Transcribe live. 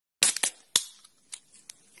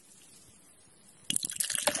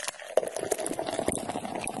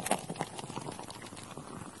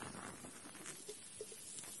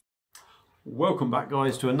Welcome back,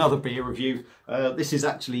 guys, to another beer review. This is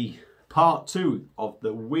actually part 2 of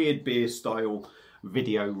the weird beer style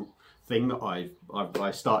video thing that I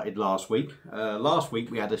started last week. Last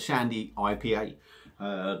week we had a shandy IPA.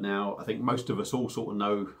 Now I think most of us all sort of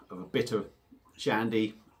know of a bitter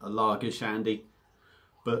shandy, a lager shandy,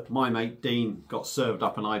 but my mate Dean got served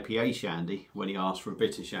up an IPA shandy when he asked for a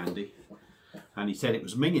bitter shandy, and he said it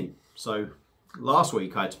was minging. So last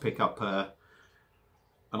week I had to pick up an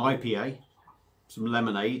IPA, some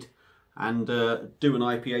lemonade, and do an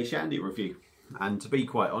IPA shandy review. And to be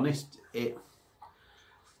quite honest, it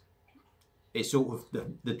sort of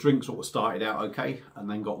the drink sort of started out okay and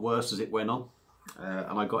then got worse as it went on,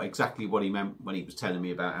 and I got exactly what he meant when he was telling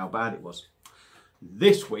me about how bad it was.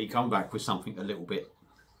 This week I'm back with something a little bit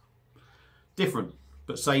different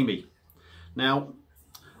but samey. Now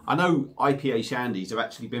I know IPA shandies have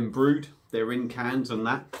actually been brewed, they're in cans and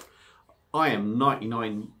that. I am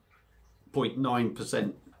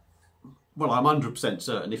 99.9%, well, I'm 100%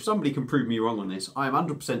 certain. If somebody can prove me wrong on this, I am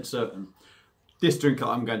 100% certain this drink that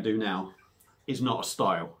I'm going to do now is not a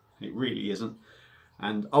style. It really isn't.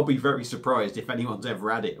 And I'll be very surprised if anyone's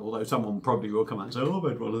ever had it, although someone probably will come out and say, oh, I've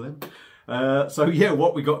had one of them. So yeah,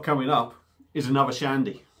 what we got coming up is another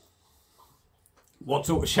shandy. What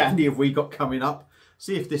sort of shandy have we got coming up?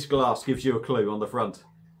 See if this glass gives you a clue on the front.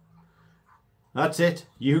 That's it,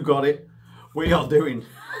 you got it. We are doing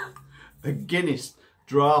a Guinness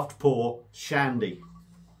draft pour shandy.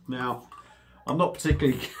 Now, I'm not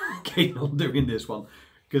particularly keen on doing this one,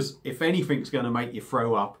 because if anything's going to make you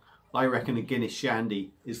throw up, I reckon a Guinness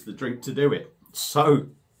shandy is the drink to do it. So,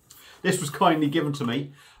 this was kindly given to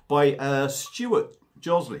me by Stuart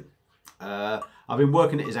Josley. I've been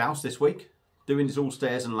working at his house this week, doing his all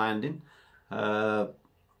stairs and landing. And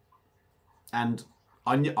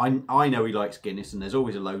I know he likes Guinness, and there's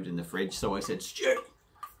always a load in the fridge, so I said, Stuart,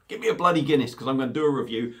 give me a bloody Guinness, because I'm going to do a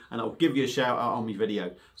review and I'll give you a shout out on my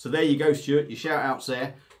video. So there you go, Stuart, your shout out's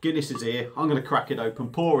there. Guinness is here. I'm going to crack it open,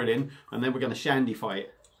 pour it in, and then we're going to shandyfy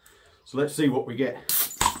it. So let's see what we get.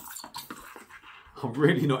 I'm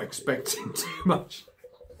really not expecting too much.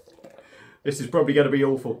 This is probably going to be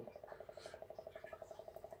awful.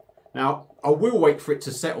 Now, I will wait for it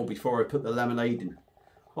to settle before I put the lemonade in.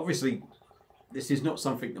 Obviously, this is not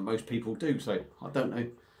something that most people do, so I don't know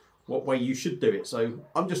what way you should do it. So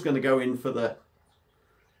I'm just going to go in for the,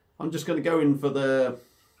 of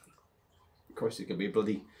course it's going to be a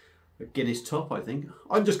bloody Guinness top, I think.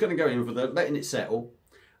 I'm just going to go in for the letting it settle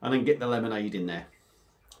and then get the lemonade in there.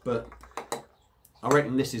 But I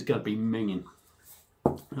reckon this is going to be minging.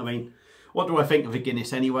 I mean, what do I think of a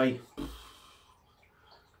Guinness anyway?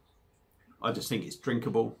 I just think it's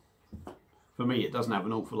drinkable. For me, it doesn't have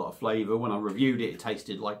an awful lot of flavour. When I reviewed it, it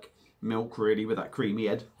tasted like milk, really, with that creamy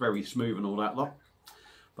head. Very smooth and all that lot.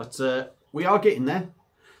 But we are getting there.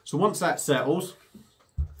 So once that settles,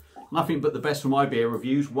 nothing but the best for my beer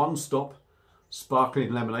reviews. One stop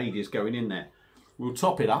sparkling lemonade is going in there. We'll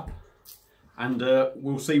top it up and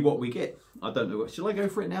we'll see what we get. I don't know. Shall I go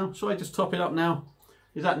for it now? Shall I just top it up now?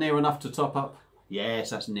 Is that near enough to top up? Yes,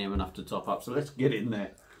 that's near enough to top up. So let's get it in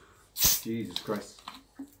there. Jesus Christ.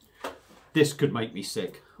 This could make me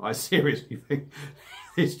sick. I seriously think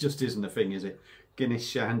this just isn't a thing, is it? Guinness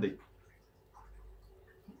shandy.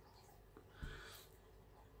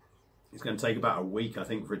 It's going to take about a week, I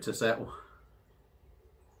think, for it to settle.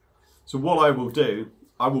 So what I will do,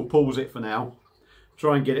 I will pause it for now,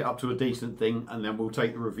 try and get it up to a decent thing, and then we'll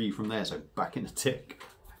take the review from there. So back in a tick.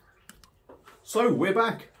 So we're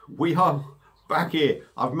back. We are back here.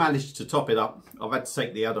 I've managed to top it up. I've had to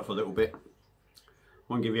take the head off a little bit.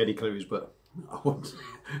 Won't give you any clues, but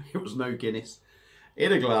it was no Guinness.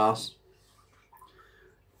 In a glass.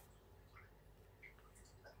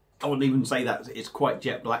 I wouldn't even say that it's quite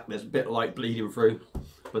jet black. There's a bit of light bleeding through,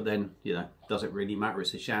 but then, you know, does it really matter?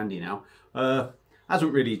 It's a shandy now.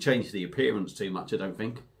 Hasn't really changed the appearance too much, I don't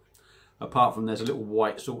think. Apart from there's a little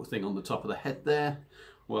white sort of thing on the top of the head there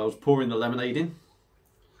while I was pouring the lemonade in.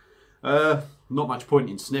 Not much point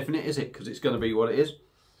in sniffing it, is it? Because it's going to be what it is.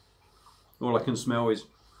 All I can smell is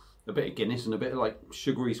a bit of Guinness and a bit of like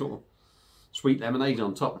sugary sort of sweet lemonade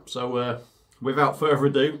on top. So without further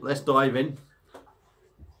ado, let's dive in.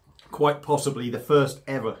 Quite possibly the first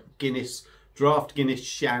ever Guinness, draft Guinness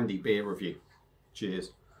shandy beer review. Cheers.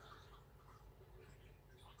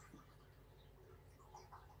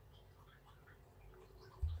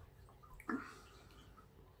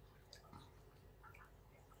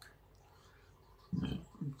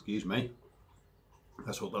 Excuse me.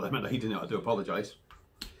 That's all the lemonade in it, I do apologise.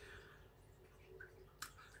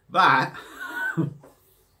 That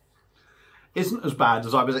isn't as bad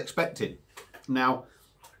as I was expecting. Now,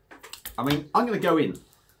 I mean, I'm going to go in,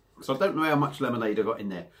 because I don't know how much lemonade I got in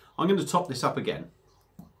there. I'm going to top this up again,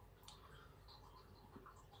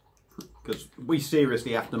 because we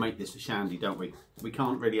seriously have to make this a shandy, don't we? We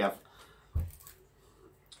can't really have...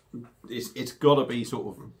 It's got to be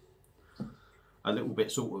sort of a little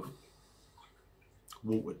bit sort of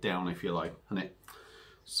watered down, if you like, isn't it?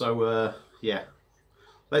 So, yeah.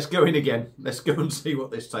 Let's go in again. Let's go and see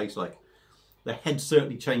what this tastes like. The head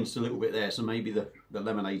certainly changed a little bit there, so maybe the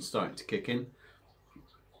lemonade's starting to kick in.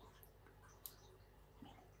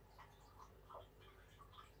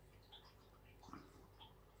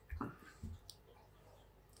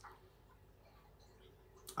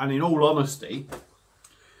 And in all honesty,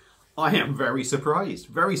 I am very surprised.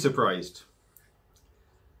 Very surprised.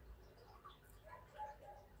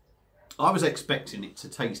 I was expecting it to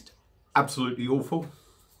taste absolutely awful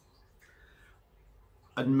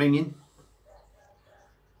and minging.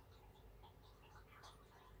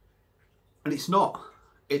 And it's not.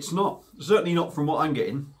 It's not. Certainly not from what I'm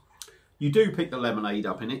getting. You do pick the lemonade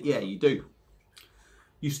up in it. Yeah, you do.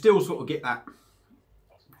 You still sort of get that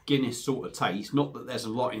Guinness sort of taste. Not that there's a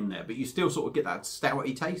lot in there, but you still sort of get that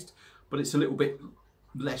stouty taste. But it's a little bit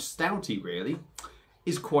less stouty, really.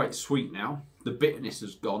 It's quite sweet now. The bitterness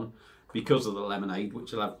has gone because of the lemonade,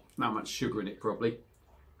 which will have not much sugar in it probably.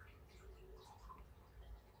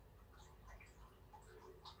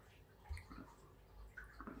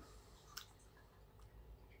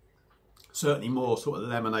 Certainly more sort of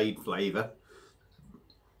lemonade flavour,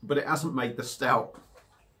 but it hasn't made the stout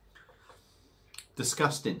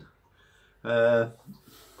disgusting. With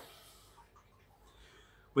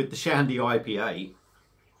the Shandy IPA,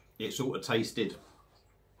 it sort of tasted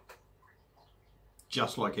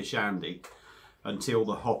just like a shandy until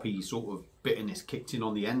the hoppy sort of bitterness kicked in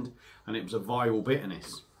on the end, and it was a vile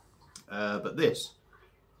bitterness. But this,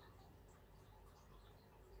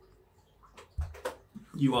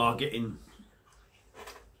 you are getting,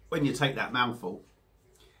 when you take that mouthful,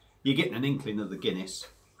 you're getting an inkling of the Guinness,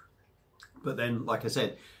 but then, like I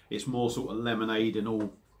said, it's more sort of lemonade and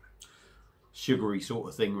all sugary sort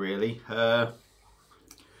of thing, really. I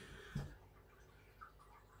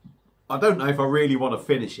don't know if I really want to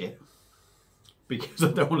finish it, because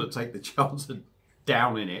I don't want to take the chance of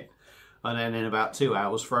downing it and then in about 2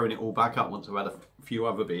 hours throwing it all back up once I've had a few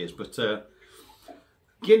other beers. But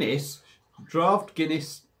Guinness, draft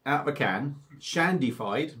Guinness out of a can,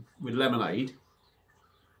 shandified with lemonade.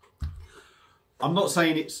 I'm not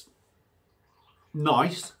saying it's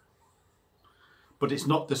nice, but it's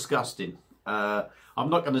not disgusting. I'm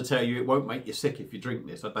not going to tell you it won't make you sick if you drink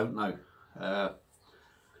this. I don't know.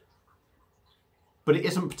 But it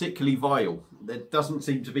isn't particularly vile. There doesn't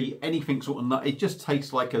seem to be anything sort of nut. It just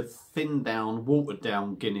tastes like a thinned down, watered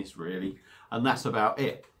down Guinness, really. And that's about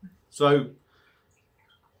it. So,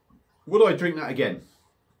 would I drink that again?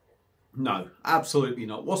 No, absolutely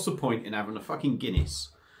not. What's the point in having a fucking Guinness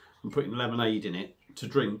and putting lemonade in it to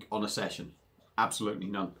drink on a session? Absolutely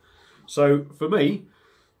none. So, for me,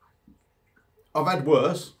 I've had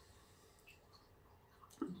worse.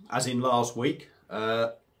 As in last week.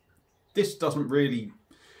 This doesn't really,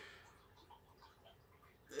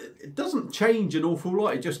 it doesn't change an awful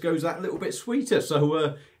lot. It just goes that little bit sweeter.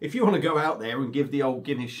 So if you want to go out there and give the old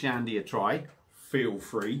Guinness Shandy a try, feel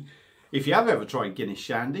free. If you have ever tried Guinness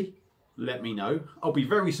Shandy, let me know. I'll be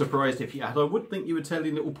very surprised if you had. I would think you were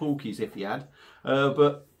telling little porkies if you had.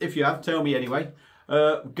 But if you have, tell me anyway.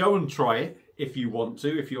 Go and try it if you want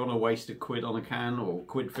to. If you want to waste a quid on a can or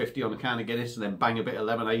 £1.50 on a can of Guinness and then bang a bit of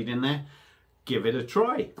lemonade in there, give it a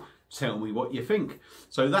try. Tell me what you think.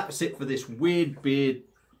 So that's it for this weird beer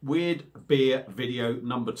video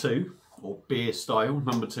number 2, or beer style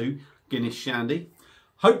number 2, Guinness Shandy.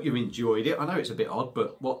 Hope you enjoyed it. I know it's a bit odd,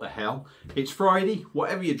 but what the hell. It's Friday.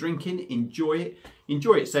 Whatever you're drinking, enjoy it.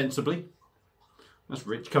 Enjoy it sensibly. That's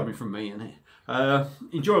rich coming from me, isn't it?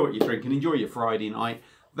 Enjoy what you're drinking. Enjoy your Friday night.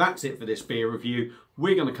 That's it for this beer review.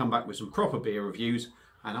 We're going to come back with some proper beer reviews,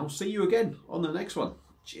 and I'll see you again on the next one.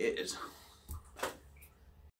 Cheers.